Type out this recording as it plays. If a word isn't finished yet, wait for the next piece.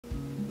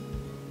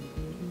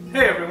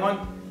Hey everyone,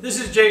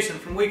 this is Jason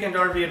from Weekend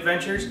RV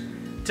Adventures.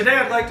 Today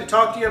I'd like to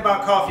talk to you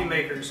about coffee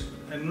makers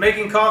and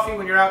making coffee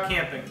when you're out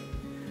camping.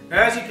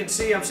 Now, as you can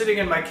see, I'm sitting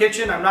in my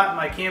kitchen, I'm not in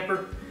my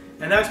camper,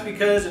 and that's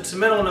because it's the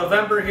middle of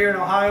November here in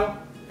Ohio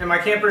and my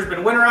camper's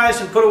been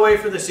winterized and put away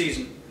for the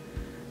season.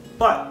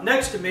 But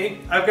next to me,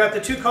 I've got the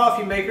two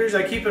coffee makers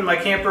I keep in my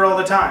camper all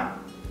the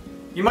time.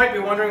 You might be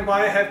wondering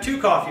why I have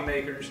two coffee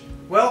makers.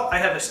 Well, I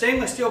have a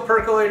stainless steel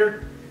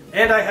percolator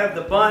and I have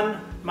the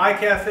BUNN My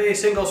Cafe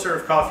single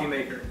serve coffee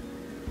maker.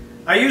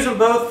 I use them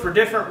both for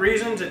different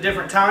reasons at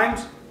different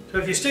times, so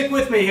if you stick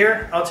with me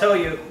here, I'll tell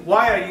you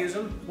why I use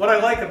them, what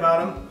I like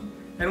about them,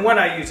 and when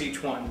I use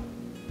each one.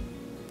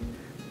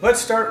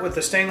 Let's start with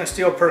the stainless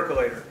steel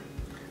percolator.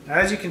 Now,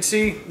 as you can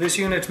see, this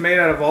unit's made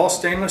out of all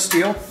stainless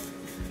steel.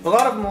 A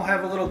lot of them will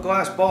have a little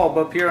glass bulb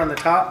up here on the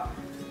top.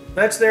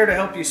 That's there to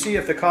help you see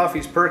if the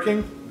coffee's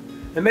perking.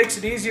 It makes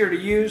it easier to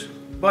use,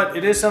 but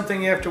it is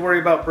something you have to worry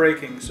about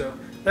breaking, so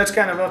that's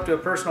kind of up to a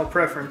personal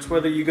preference,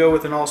 whether you go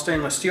with an all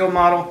stainless steel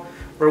model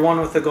or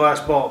one with a glass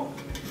bulb.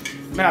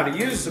 Now, to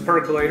use the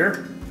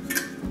percolator,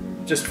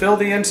 just fill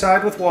the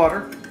inside with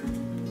water.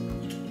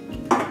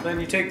 Then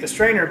you take the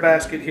strainer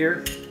basket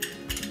here.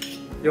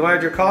 You'll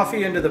add your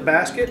coffee into the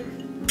basket,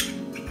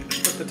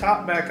 put the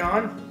top back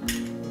on,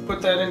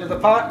 put that into the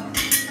pot,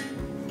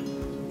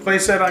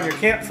 place that on your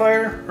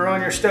campfire or on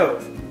your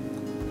stove.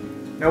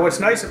 Now, what's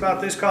nice about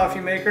this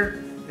coffee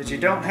maker is you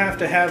don't have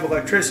to have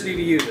electricity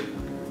to use it.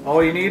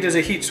 All you need is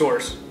a heat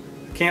source.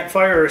 A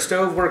campfire or a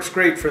stove works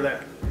great for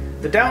that.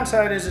 The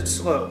downside is it's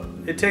slow.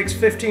 It takes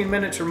 15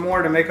 minutes or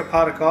more to make a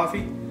pot of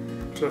coffee,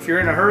 so if you're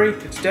in a hurry,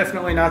 it's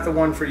definitely not the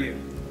one for you.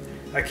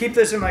 I keep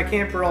this in my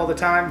camper all the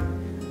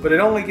time, but it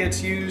only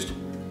gets used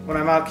when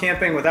I'm out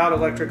camping without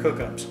electric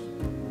hookups.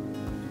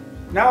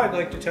 Now I'd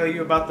like to tell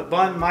you about the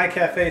BUNN My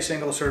Cafe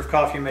single serve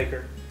coffee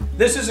maker.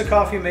 This is a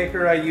coffee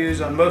maker I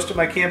use on most of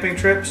my camping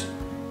trips.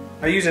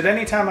 I use it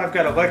anytime I've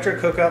got electric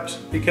hookups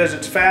because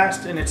it's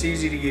fast and it's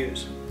easy to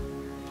use.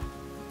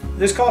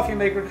 This coffee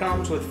maker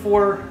comes with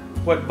 4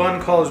 what BUNN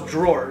calls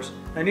drawers,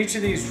 and each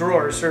of these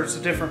drawers serves a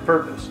different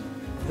purpose.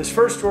 This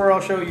first drawer I'll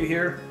show you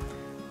here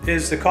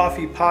is the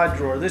coffee pod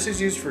drawer. This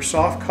is used for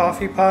soft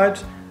coffee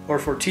pods or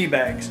for tea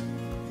bags.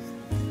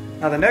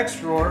 Now, the next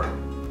drawer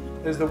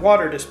is the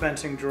water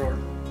dispensing drawer.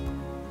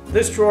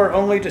 This drawer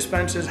only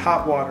dispenses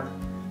hot water,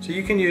 so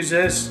you can use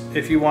this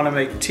if you want to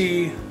make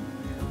tea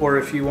or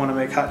if you want to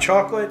make hot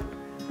chocolate,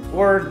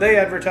 or they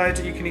advertise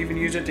that you can even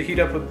use it to heat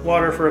up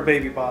water for a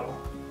baby bottle.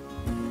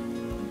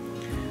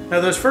 Now,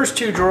 those first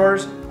 2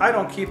 drawers I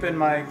don't keep in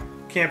my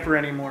camper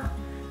anymore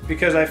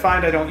because I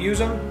find I don't use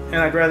them and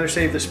I'd rather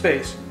save the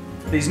space.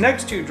 These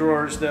next 2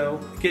 drawers, though,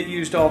 get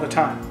used all the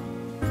time.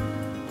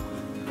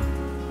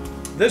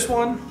 This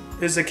one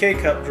is the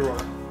K-cup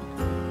drawer,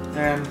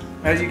 and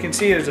as you can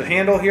see, there's a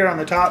handle here on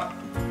the top.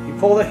 You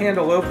pull the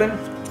handle open,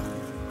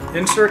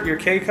 insert your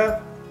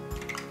K-cup,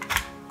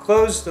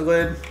 close the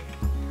lid,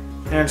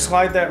 and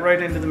slide that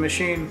right into the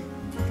machine.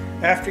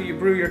 After you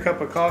brew your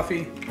cup of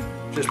coffee,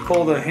 just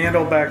pull the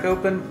handle back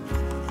open,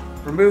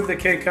 remove the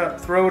K-cup,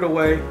 throw it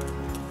away,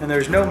 and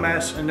there's no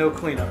mess and no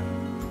cleanup.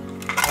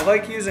 I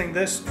like using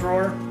this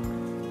drawer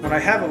when I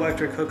have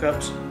electric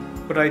hookups,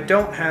 but I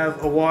don't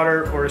have a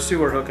water or a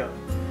sewer hookup,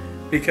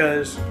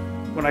 because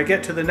when I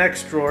get to the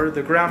next drawer,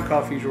 the ground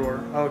coffee drawer,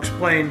 I'll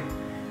explain,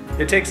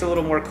 it takes a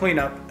little more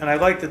cleanup, and I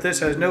like that this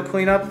has no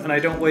cleanup and I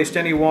don't waste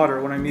any water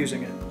when I'm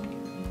using it.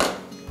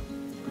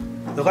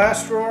 The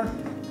last drawer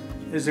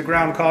is the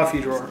ground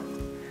coffee drawer.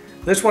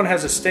 This one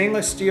has a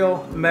stainless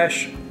steel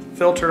mesh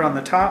filter on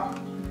the top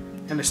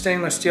and a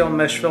stainless steel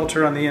mesh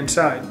filter on the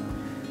inside.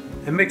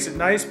 It makes it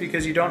nice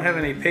because you don't have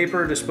any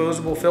paper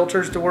disposable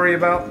filters to worry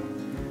about,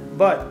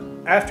 but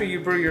after you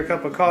brew your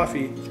cup of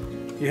coffee,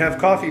 you have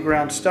coffee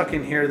grounds stuck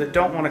in here that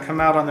don't want to come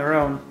out on their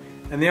own,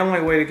 and the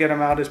only way to get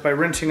them out is by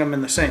rinsing them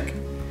in the sink.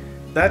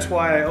 That's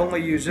why I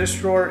only use this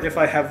drawer if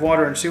I have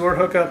water and sewer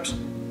hookups,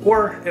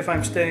 or if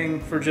I'm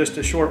staying for just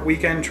a short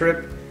weekend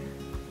trip.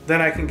 Then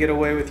I can get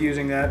away with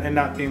using that and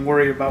not being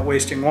worried about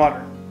wasting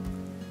water.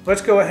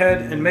 Let's go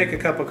ahead and make a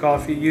cup of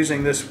coffee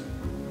using this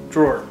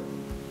drawer.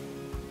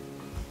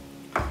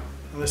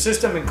 And the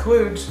system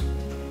includes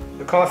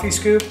the coffee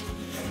scoop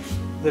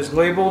that's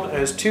labeled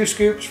as 2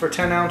 scoops for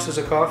 10 ounces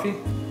of coffee.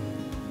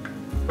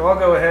 So I'll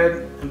go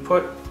ahead and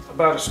put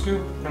about 1.5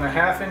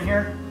 scoops in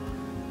here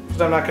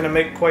because I'm not going to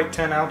make quite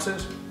 10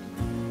 ounces.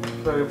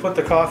 So you put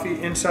the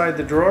coffee inside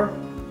the drawer,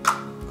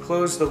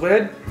 close the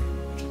lid,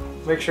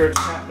 make sure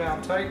it's snapped down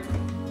tight,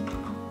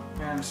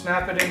 and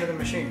snap it into the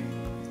machine.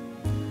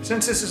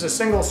 Since this is a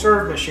single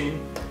serve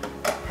machine,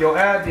 you'll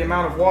add the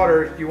amount of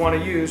water you want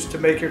to use to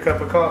make your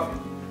cup of coffee.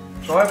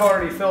 So I've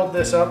already filled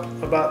this up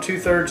about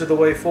 2/3 of the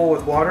way full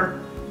with water.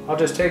 I'll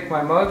just take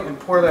my mug and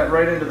pour that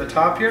right into the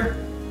top here.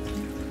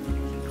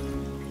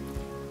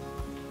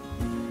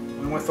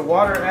 And with the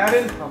water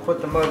added, I'll put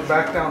the mug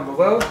back down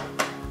below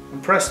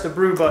and press the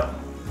brew button.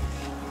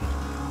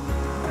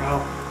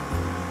 Now,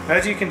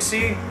 as you can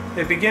see,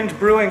 it begins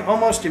brewing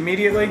almost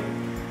immediately.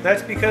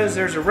 That's because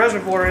there's a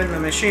reservoir in the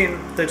machine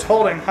that's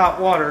holding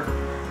hot water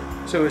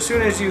So as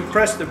soon as you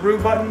press the brew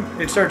button,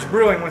 it starts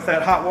brewing with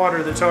that hot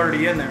water that's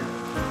already in there.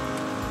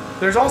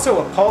 There's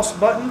also a pulse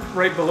button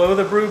right below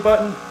the brew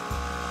button.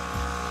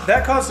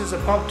 That causes the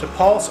pump to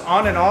pulse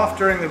on and off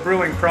during the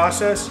brewing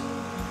process.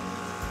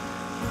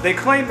 They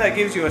claim that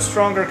gives you a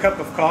stronger cup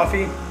of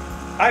coffee.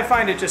 I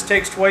find it just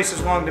takes twice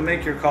as long to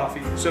make your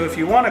coffee. So if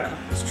you want a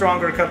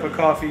stronger cup of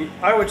coffee,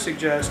 I would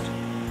suggest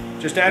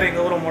just adding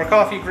a little more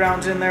coffee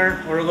grounds in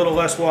there or a little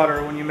less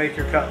water when you make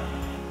your cup.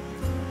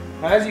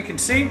 Now, as you can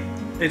see,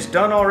 it's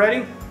done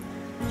already,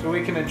 so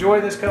we can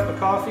enjoy this cup of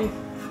coffee.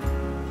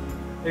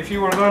 If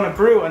you were going to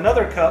brew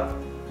another cup,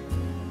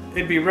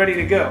 it'd be ready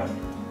to go.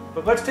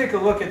 But let's take a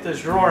look at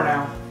this drawer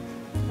now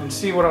and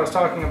see what I was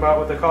talking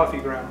about with the coffee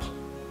grounds.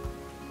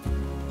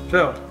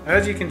 So,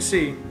 as you can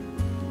see,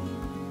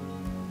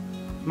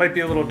 might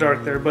be a little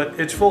dark there, but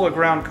it's full of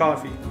ground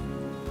coffee.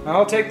 Now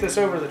I'll take this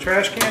over the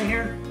trash can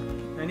here,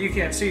 and you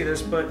can't see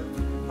this, but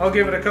I'll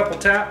give it a couple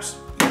taps.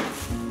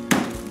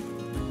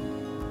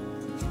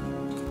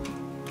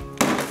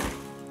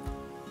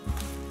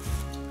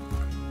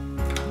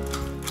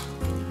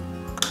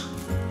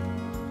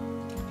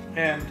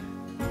 And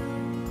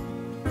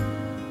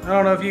I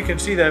don't know if you can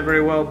see that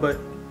very well, but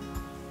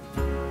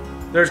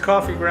there's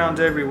coffee grounds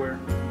everywhere.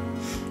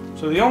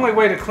 So the only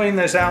way to clean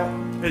this out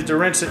is to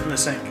rinse it in the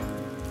sink.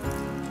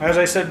 As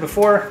I said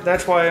before,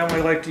 that's why I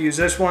only like to use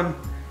this one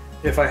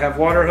if I have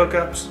water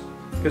hookups,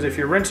 because if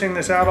you're rinsing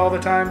this out all the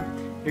time,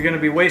 you're going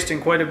to be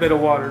wasting quite a bit of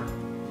water.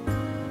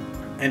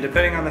 And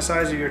depending on the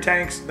size of your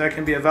tanks, that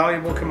can be a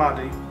valuable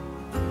commodity.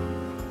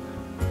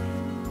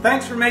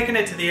 Thanks for making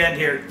it to the end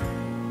here.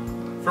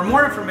 For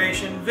more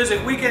information, visit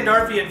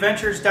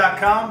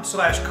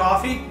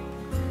weekendrvadventures.com/coffee.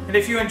 And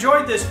if you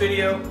enjoyed this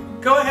video,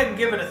 go ahead and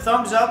give it a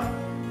thumbs up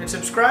and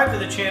subscribe to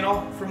the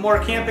channel for more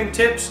camping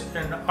tips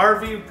and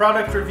RV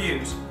product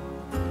reviews.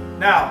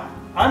 Now,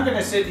 I'm going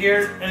to sit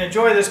here and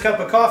enjoy this cup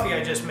of coffee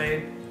I just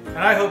made, and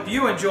I hope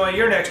you enjoy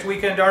your next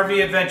weekend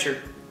RV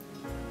adventure.